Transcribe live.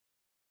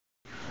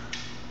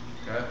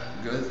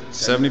Good.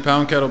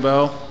 70-pound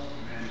kettlebell.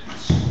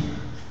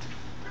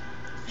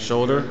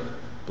 Shoulder,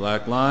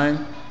 black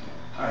line.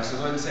 All right, so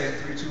go ahead and say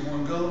 3, 2,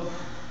 1, go.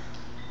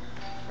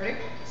 Ready?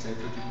 Say 3,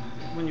 2, 1,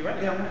 go. When you're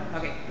ready. Yeah,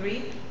 okay.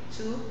 3,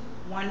 2,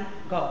 1,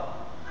 go.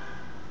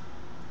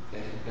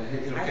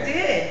 Hit I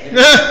okay.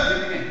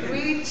 did.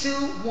 3, 2,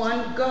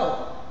 1,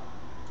 go.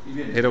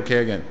 Hit okay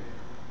again.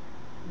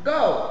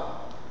 Go.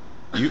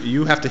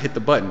 You have to hit the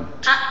button.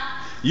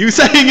 You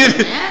saying it?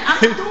 Man,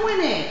 I'm doing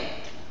it.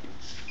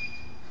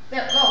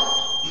 There, go.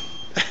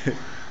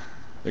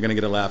 They're gonna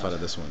get a laugh out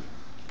of this one.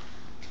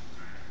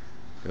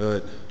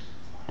 Good.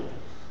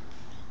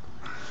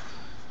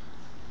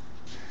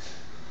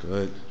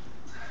 Good.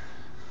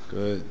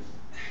 Good.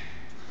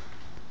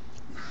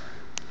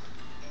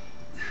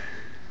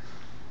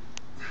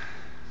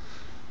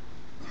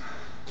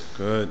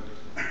 Good.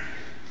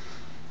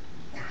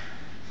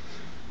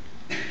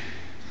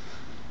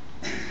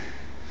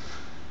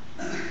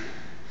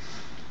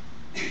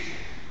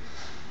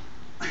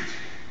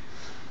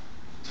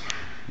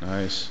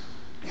 Nice.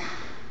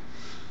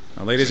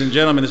 Now, ladies and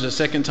gentlemen, this is the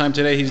second time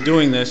today he's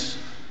doing this.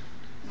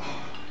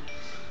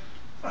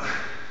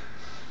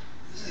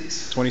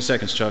 20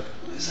 seconds, Chuck.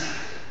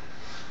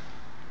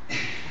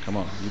 Come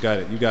on, you got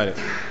it, you got it.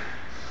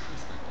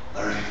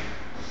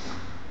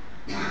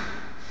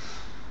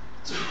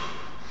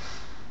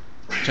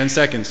 10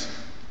 seconds.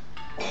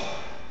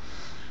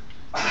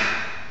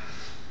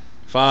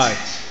 5.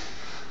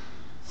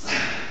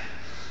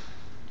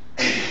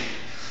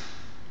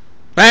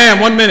 Bam,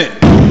 1 minute.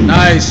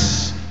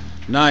 Nice.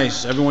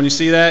 Nice. Everyone, you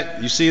see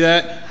that? You see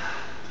that?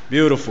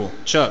 Beautiful.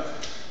 Chuck,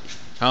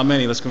 how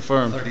many? Let's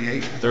confirm.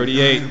 38.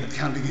 38.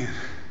 Count again.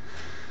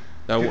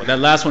 That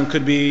last one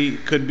could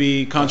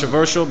be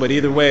controversial, but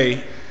either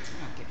way,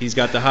 he's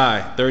got the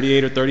high.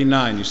 38 or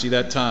 39. You see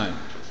that time?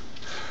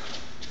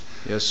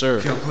 Yes, sir.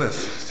 Kill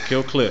Cliff.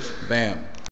 Kill Cliff. Bam.